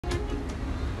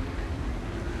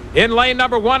In lane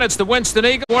number 1, it's the Winston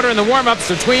Eagle. Order in the warm-ups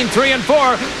between 3 and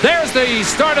 4. There's the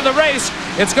start of the race.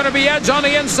 It's going to be Edge on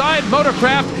the inside.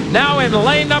 Motorcraft now in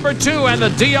lane number 2, and the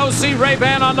DOC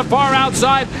Ray-Ban on the far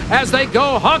outside as they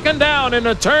go honking down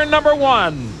into turn number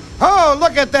 1. Oh,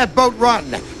 look at that boat run.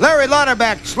 Larry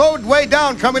Lauterbach slowed way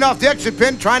down coming off the exit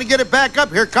pin, trying to get it back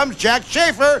up. Here comes Jack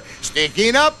Schaefer,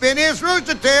 sneaking up in his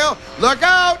rooster tail. Look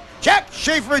out! Jack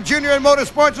Schaefer Jr. in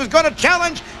Motorsports is going to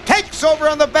challenge, takes over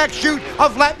on the back chute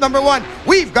of lap number 1.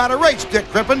 We've got a race, Dick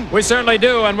Crippen. We certainly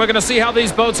do, and we're going to see how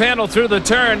these boats handle through the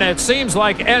turn. It seems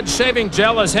like Edge Shaving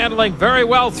Gel is handling very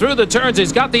well through the turns.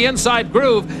 He's got the inside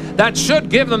groove. That should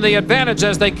give them the advantage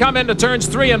as they come into turns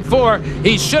 3 and 4.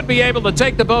 He should be able to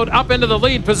take the boat up into the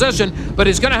lead position, but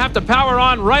he's going to have to power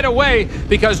on right away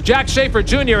because Jack Schaefer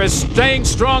Jr. is staying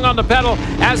strong on the pedal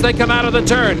as they come out of the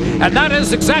turn. And that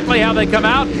is exactly how they come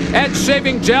out. Edge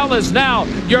Shaving Gel is now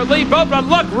your lead boat, but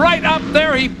look right up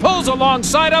there. He pulls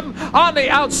alongside of him. On the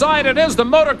outside, it is the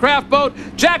Motorcraft boat,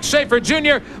 Jack Schaefer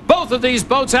Jr. Both of these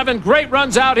boats having great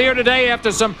runs out here today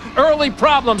after some early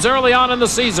problems early on in the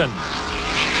season.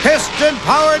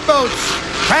 Piston-powered boats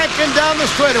cranking down the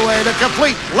straightaway to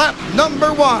complete lap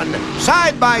number 1.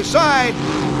 Side by side,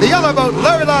 the yellow boat,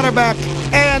 Larry Lauterbach,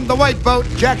 and the white boat,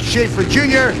 Jack Schaefer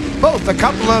Jr., both a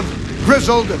couple of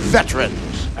grizzled veterans.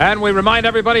 And we remind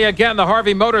everybody again, the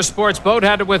Harvey Motorsports boat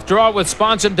had to withdraw with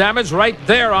sponson damage right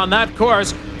there on that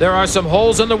course. There are some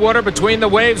holes in the water between the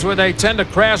waves where they tend to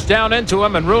crash down into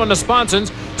them and ruin the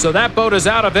sponsons, so that boat is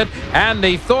out of it. And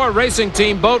the Thor Racing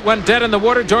Team boat went dead in the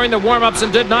water during the warm-ups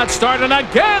and did not start. And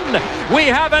again, we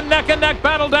have a neck-and-neck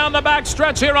battle down the back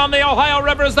stretch here on the Ohio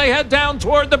River as they head down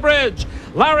toward the bridge.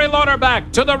 Larry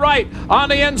Lauterbach to the right on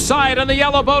the inside, and the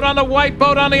yellow boat on the white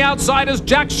boat on the outside is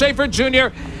Jack Schaefer Jr.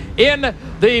 In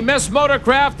the Miss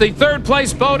Motorcraft, the third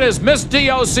place boat is Miss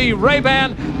DOC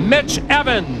Ray-Ban, Mitch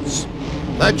Evans.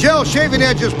 The gel shaving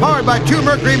edge is powered by 2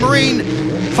 Mercury Marine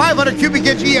 500 cubic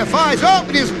inch EFIs. Oh,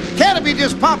 but his canopy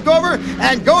just popped over,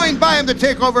 and going by him to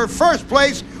take over first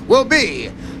place will be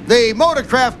the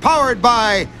Motorcraft powered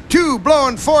by 2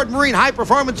 blown Ford Marine high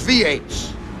performance V8s.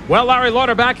 Well, Larry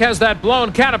Lauterbach has that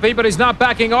blown canopy, but he's not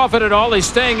backing off it at all. He's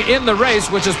staying in the race,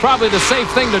 which is probably the safe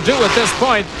thing to do at this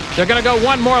point. They're going to go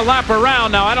one more lap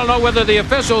around. Now, I don't know whether the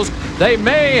officials, they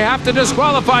may have to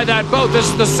disqualify that boat. This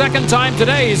is the second time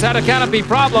today he's had a canopy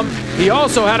problem. He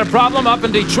also had a problem up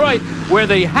in Detroit where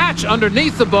the hatch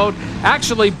underneath the boat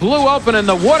actually blew open, and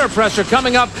the water pressure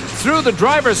coming up through the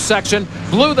driver's section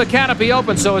blew the canopy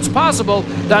open. So it's possible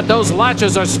that those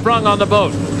latches are sprung on the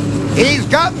boat. He's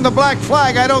gotten the black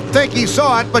flag. I don't think he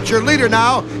saw it, but your leader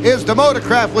now is the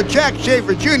Motorcraft with Jack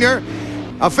Schaefer Jr.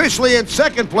 Officially in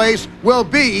second place will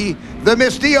be the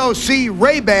Miss DOC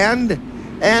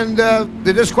Ray-Ban. And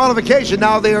the disqualification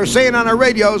now, they are saying on our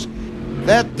radios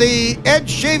that the Edge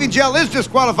Shaving Gel is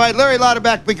disqualified. Larry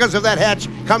Lauterbach because of that hatch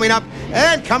coming up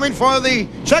and coming for the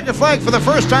checkered flag for the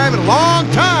first time in a long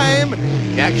time.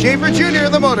 Jack Schaefer Jr.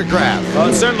 in the Motorcraft. Well,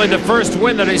 it's certainly the first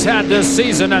win that he's had this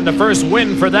season and the first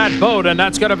win for that boat, and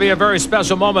that's going to be a very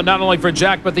special moment not only for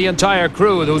Jack but the entire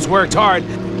crew who's worked hard.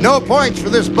 No points for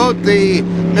this boat. The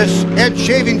Miss Edge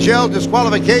Shaving Gel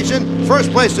disqualification.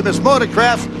 First place to Miss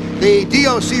Motorcraft. The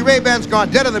DOC Ray-Ban's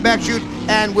gone dead on the back chute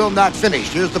and will not finish.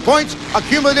 Here's the points,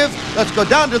 accumulative. Let's go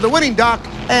down to the winning dock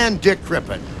and Dick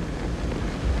Crippen.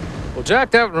 Well,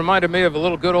 Jack, that reminded me of a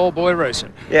little good old boy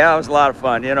racing. Yeah, it was a lot of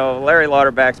fun. You know, Larry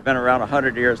Lauterbach's been around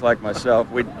 100 years like myself.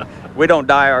 We don't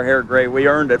dye our hair gray. We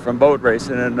earned it from boat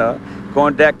racing, and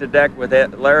going deck to deck with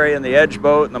Larry and the Edge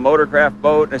boat and the Motorcraft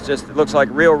boat. It looks like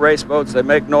real race boats. They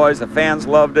make noise. The fans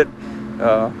loved it.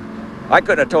 I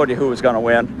couldn't have told you who was going to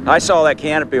win. I saw that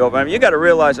canopy open. I mean, you got to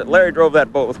realize that Larry drove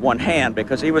that boat with one hand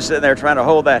because he was sitting there trying to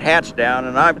hold that hatch down,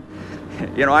 and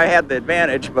I had the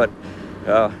advantage, but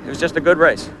it was just a good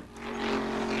race.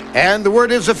 And the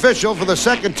word is official for the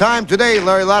second time today.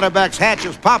 Larry Lauterbach's hatch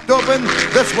has popped open.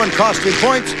 This one cost him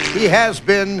points. He has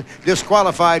been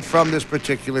disqualified from this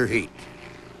particular heat.